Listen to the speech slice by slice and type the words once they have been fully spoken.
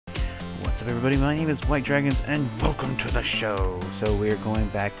What's up, everybody? My name is White Dragons, and welcome to the show. So we're going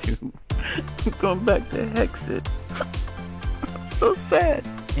back to Hexxit. So sad.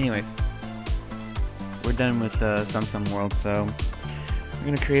 Anyways, we're done with some world, so we're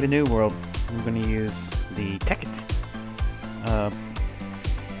gonna create a new world. We're gonna use the Hexxit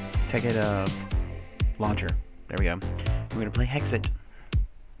launcher. There we go. We're gonna play Hexxit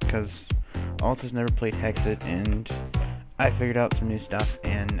because Alta's never played Hexxit, and I figured out some new stuff,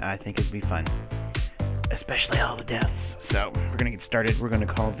 and I think it'd be fun. Especially all the deaths. So, we're gonna get started. We're gonna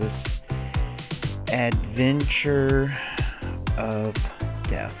call this Adventure of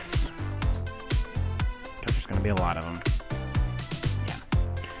Deaths. Because there's gonna be a lot of them. Yeah.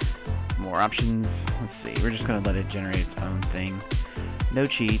 More options. Let's see. We're just gonna let it generate its own thing. No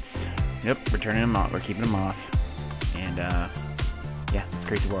cheats. Yep, we're turning them off. We're keeping them off. And, yeah, let's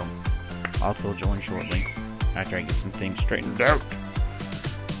create the world. Alta will join shortly, after I get some things straightened out.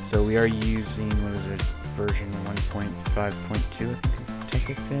 So we are using, what is it, version 1.5.2, I think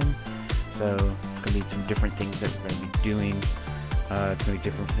it's in. So it's going to be some different things that we're going to be doing. It's going to be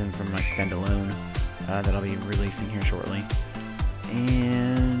different from my standalone that I'll be releasing here shortly.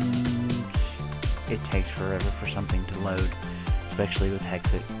 And it takes forever for something to load, especially with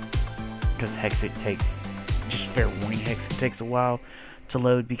Hexxit. Because Hexxit takes, just fair warning, Hexxit takes a while to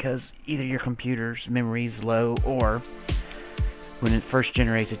load because either your computer's memory is low, or when it first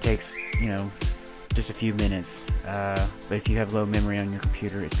generates it takes, you know, just a few minutes. But if you have low memory on your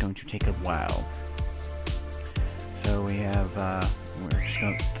computer, it's going to take a while. So we have, we're just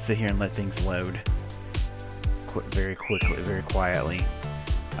going to sit here and let things load very quickly, very quietly.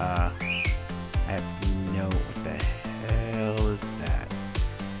 I have no, what the hell is that?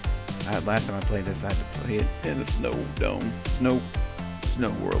 Last time I played this, I had to play it in the snow dome. Snow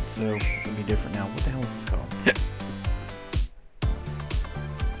world, so it's gonna be different now. What the hell is this called?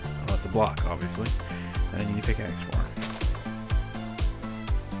 Oh, it's a block, obviously, that I need a pickaxe for.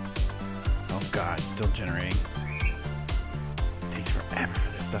 Oh god, it's still generating. It takes forever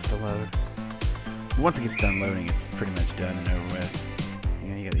for this stuff to load. Once it gets done loading, it's pretty much done and over with. You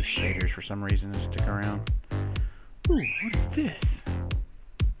know, you got these shaders for some reason that stick around. Ooh, what is this?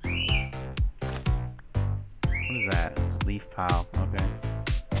 What is that? Leaf pile. Okay.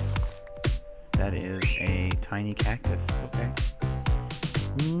 That is a tiny cactus. Okay.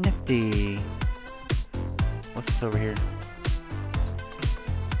 Nifty. What's this over here?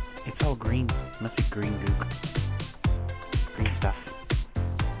 It's all green. Must be green gook. Green stuff.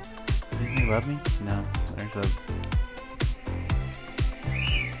 Does he love me? No. There's a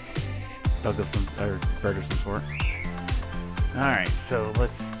bug of some, or bird of some sort. Alright, so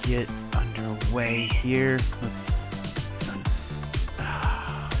let's get underway here. Let's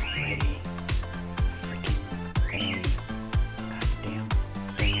ready. Freaking bang. God damn.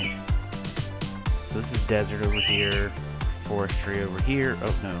 Dang it. So this is desert over here, forestry over here.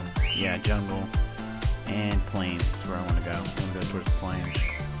 Oh no. Yeah, jungle. And plains is where I want to go. I want to go towards the plains.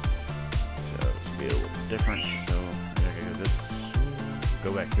 So this will be a little different. So I gotta go this,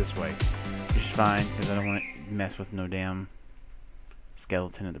 go back this way. Which is fine, because I don't want to mess with no damn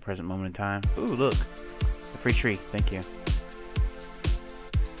skeleton at the present moment in time. Ooh, look. A free tree. Thank you.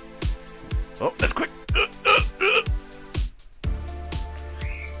 Oh, that's quick.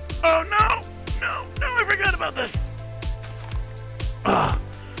 Oh, no. No, I forgot about this. Ugh.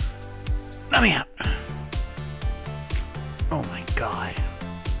 Let me out. Oh, my God.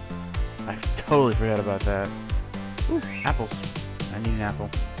 I totally forgot about that. Ooh, apples. I need an apple.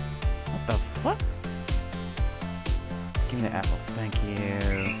 What the fuck? Give me the apple. Thank you.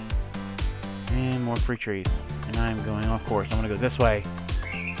 And more free trees. And I'm going off course. I'm going to go this way.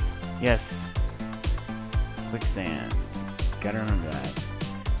 Yes. Quicksand. Gotta remember that.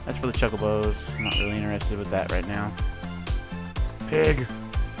 That's for the chocobos. I'm not really interested with that right now. Pig.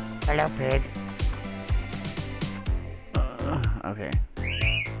 Hello, pig. Okay.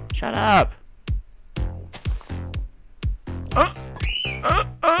 Shut up. No.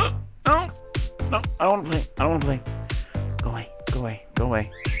 No, I don't want to play. I don't want to play. Go away. Go away. Go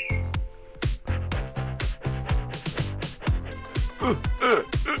away.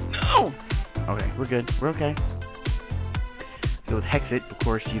 No! Okay, we're good. We're okay. So with Hexxit, of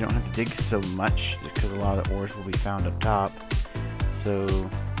course, you don't have to dig so much because a lot of the ores will be found up top. So,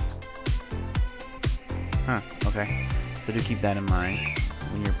 okay. So do keep that in mind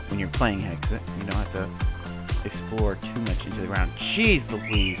when you're playing Hexxit. You don't have to explore too much into the ground. Jeez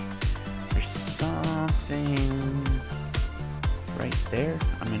Louise! There's something right there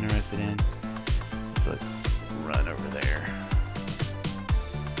I'm interested in. So let's run over there.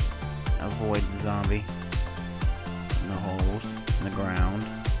 Avoid the zombie in the holes in the ground.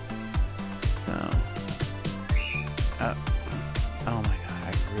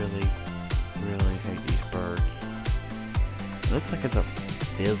 looks like it's a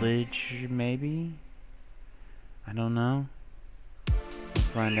village, maybe? I don't know. We'll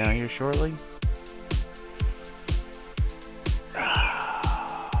find out here shortly.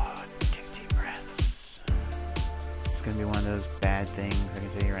 Take deep breaths. This is gonna be one of those bad things, I can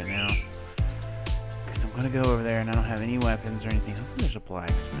tell you right now. Because I'm gonna go over there and I don't have any weapons or anything. Hopefully there's a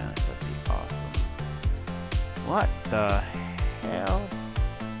blacksmith. That'd be awesome. What the hell?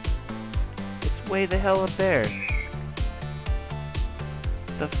 It's way the hell up there.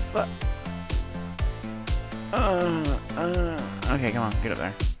 The fuck? Okay, come on, get up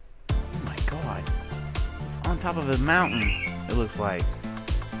there. Oh my god. It's on top of a mountain, it looks like.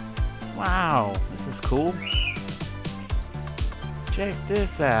 Wow, this is cool. Check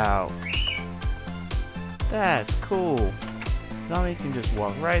this out. That's cool. Zombies can just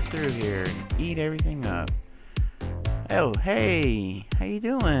walk right through here and eat everything up. Oh, hey, how you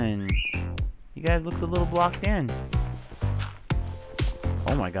doing? You guys look a little blocked in.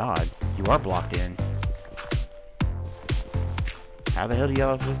 Oh my god, you are blocked in. How the hell do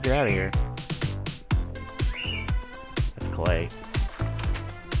y'all supposed to get out of here? That's clay.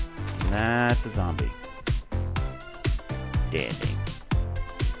 And that's a zombie. Dandy.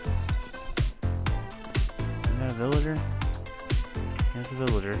 Isn't that a villager? That's a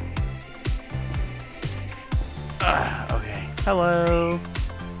villager. Okay. Hello.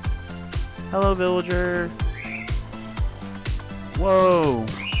 Hello, villager. Whoa.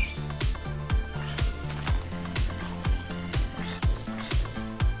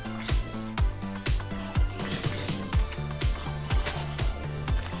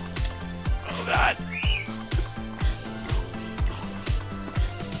 Oh god.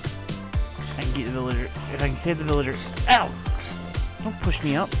 I can get the villager. If I can save the villager. Ow! Don't push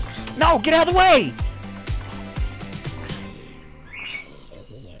me up. No, get out of the way!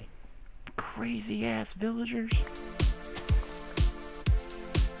 Crazy ass villagers.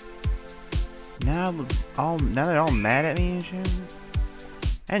 Now they're all mad at me and shit.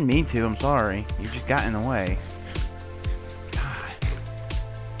 I didn't mean to, I'm sorry. You just got in the way. God.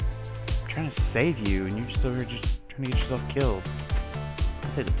 I'm trying to save you and you're just over here just trying to get yourself killed.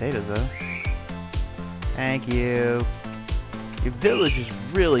 I'll take the potatoes though. Thank you. Your village is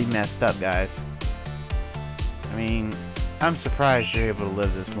really messed up, guys. I mean, I'm surprised you're able to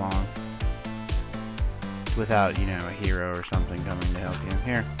live this long. Without, you know, a hero or something coming to help you.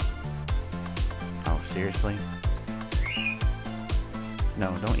 Here. Oh, seriously?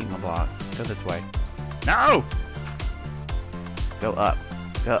 No, don't eat my block. Go this way. No! Go up.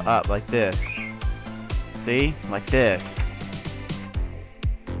 Go up like this. See? Like this.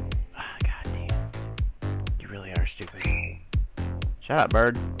 Ah, god damn. You really are stupid. Shut up,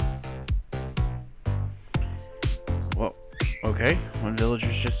 bird. Well, okay. One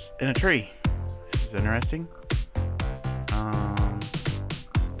villager's just in a tree. This is interesting.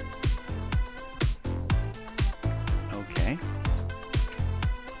 Okay.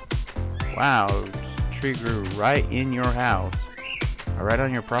 Wow, this tree grew right in your house. Or right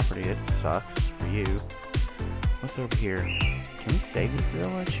on your property. It sucks for you. What's over here? Can we save this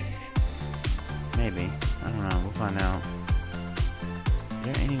village? Maybe. I don't know. We'll find out. Is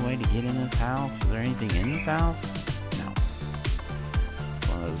there any way to get in this house? Is there anything in this house? No. It's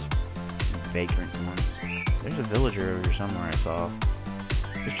one of those vagrant ones. There's a villager over here somewhere I saw.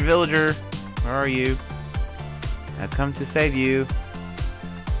 Mr. Villager, where are you? I've come to save you.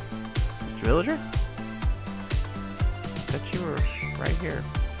 Mr. Villager? I thought you were right here.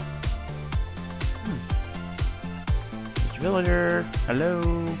 Mr. Villager, hello?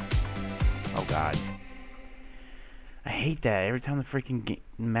 Oh god. I hate that every time the freaking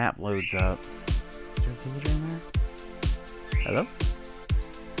map loads up. Is there a villager in there? Hello?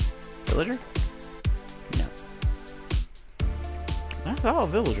 Villager? No. I saw a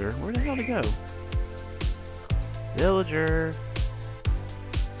villager. Where the hell did he go? Villager.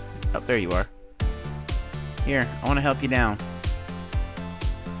 Oh, there you are. Here, I want to help you down.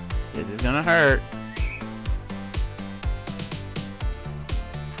 This is gonna hurt.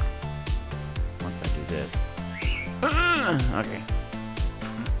 Once I do this. Okay.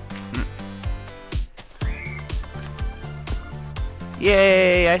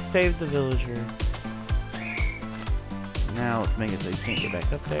 Yay! I saved the villager. Now let's make it so you can't get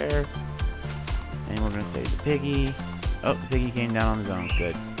back up there. And we're gonna save the piggy. Oh, the piggy came down on his own.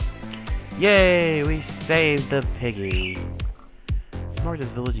 Good. Yay! We saved the piggy. Let's mark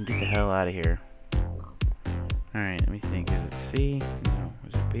this village and get the hell out of here. Alright, let me think. Is it C? No.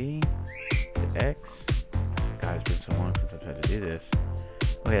 Is it B? Is it X? God, it's been so long since I've had to do this.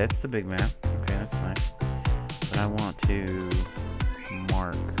 Okay, that's the big map. Okay, that's nice. But I want to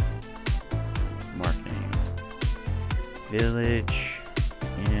mark name. Village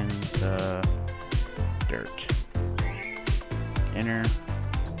in the dirt. Enter.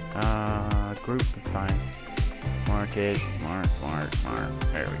 Group, it's fine. Market, mark.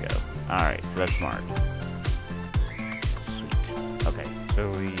 There we go. Alright, so that's marked. Sweet. Okay, so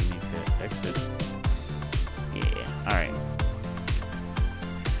we need to exit. Yeah, alright.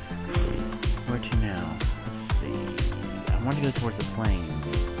 Where to now? Let's see. I want to go towards the plains.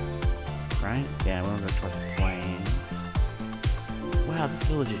 Right? Yeah, I want to go towards the plains. Wow, this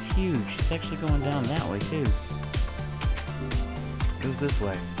village is huge. It's actually going down that way, too. It goes this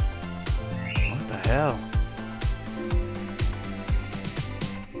way. What the hell?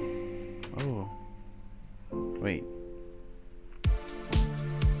 Oh. Wait.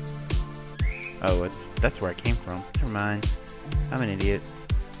 Oh, that's where I came from. Never mind. I'm an idiot.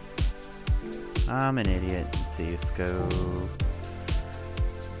 Let's see, let's go.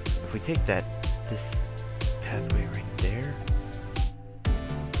 If we take this pathway right there.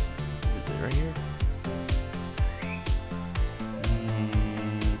 Is it right here?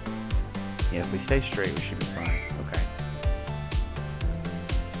 Yeah, if we stay straight, we should be fine. Okay.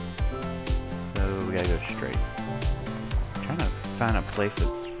 So, we gotta go straight. I'm trying to find a place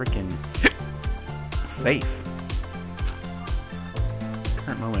that's freaking safe.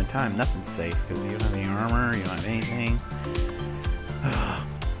 Current moment in time, nothing's safe, because you don't have any armor, you don't have anything.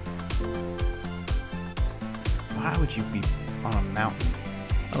 Why would you be on a mountain?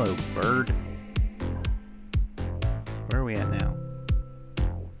 Hello, bird. Where are we at now?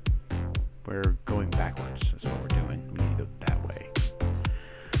 We're going backwards, is what we're doing. We need to go that way.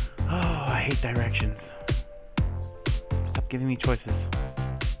 Oh, I hate directions. Stop giving me choices.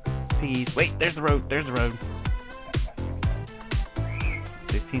 Piggies. Wait, there's the road. There's the road.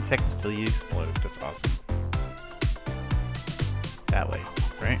 16 seconds till you explode. That's awesome. That way,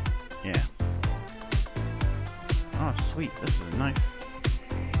 right? Yeah. Oh, sweet. This is nice.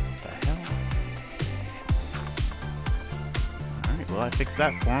 What the hell? Alright, well, I fixed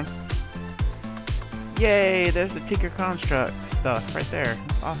that for him. Yay! There's the Tinker Construct stuff right there.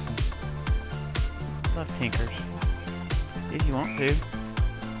 That's awesome. Love Tinkers. If you want to.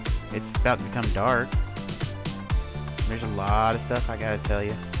 It's about to become dark. There's a lot of stuff I gotta tell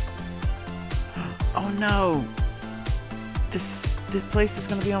you. Oh no! This place is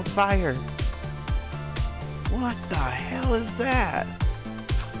gonna be on fire. What the hell is that?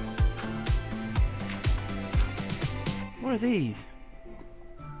 What are these?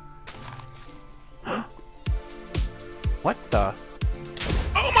 What the?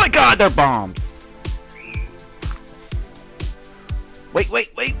 Oh my god, they're bombs! Wait!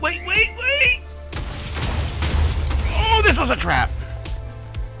 Oh, this was a trap!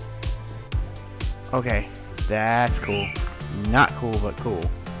 Okay, that's cool. Not cool, but cool.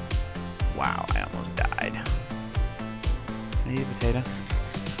 Wow, I almost died. I need a potato.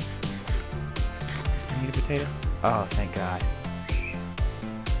 I need a potato. Oh, thank God.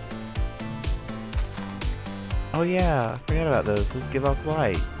 Oh yeah, I forgot about those. Those give off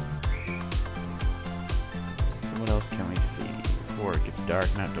light. So what else can we see before it gets dark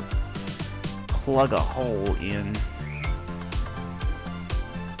and I have to plug a hole in?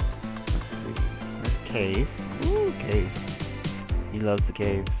 Let's see. There's a cave. Ooh, cave. He loves the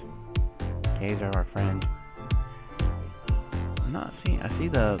caves. Caves are our friend. I'm not seeing. I see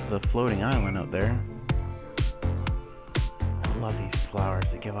the floating island up there. I love these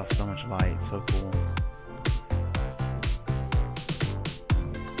flowers. They give off so much light. It's so cool.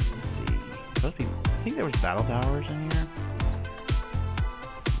 I think there was battle towers in here.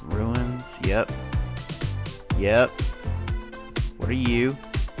 Ruins. Yep. What are you?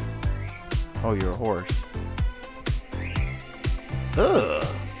 Oh, you're a horse. Ugh.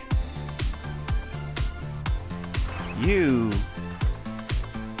 You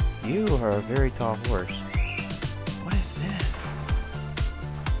are a very tall horse. What is this?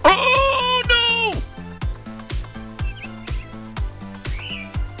 Oh no!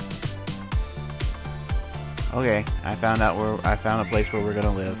 Okay, I found a place where we're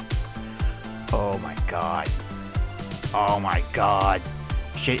gonna live. Oh my god. Oh my god.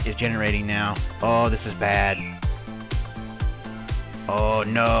 Shit is generating now. Oh, this is bad. Oh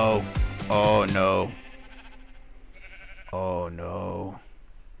no. Oh no. Oh no.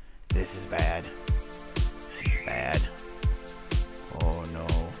 This is bad. This is bad. Oh no.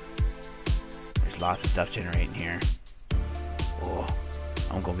 There's lots of stuff generating here. Oh,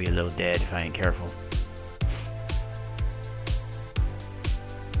 I'm gonna be a little dead if I ain't careful.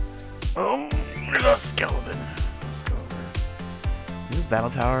 Oh, there's a skeleton. Let's go over. Is this battle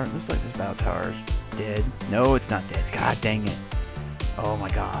tower? Looks like this battle tower is dead. No, it's not dead. God dang it. Oh my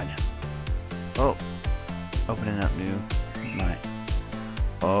god. Oh. Opening up new. My.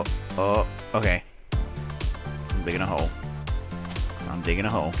 Oh, okay. I'm digging a hole. I'm digging a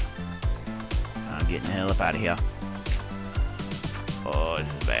hole. I'm getting the hell up out of here. Oh, this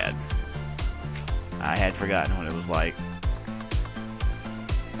is bad. I had forgotten what it was like.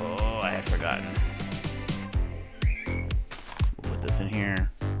 Oh, I had forgotten. We'll put this in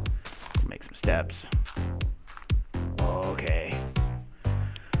here. Make some steps. Okay.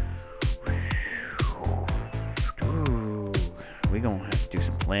 Ooh, we're gonna have to do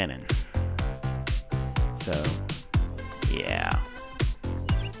some planning. So, yeah.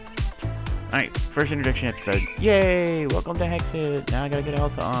 Alright, first introduction episode. Yay! Welcome to Hexxit. Now I gotta get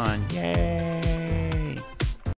Alta on. Yay!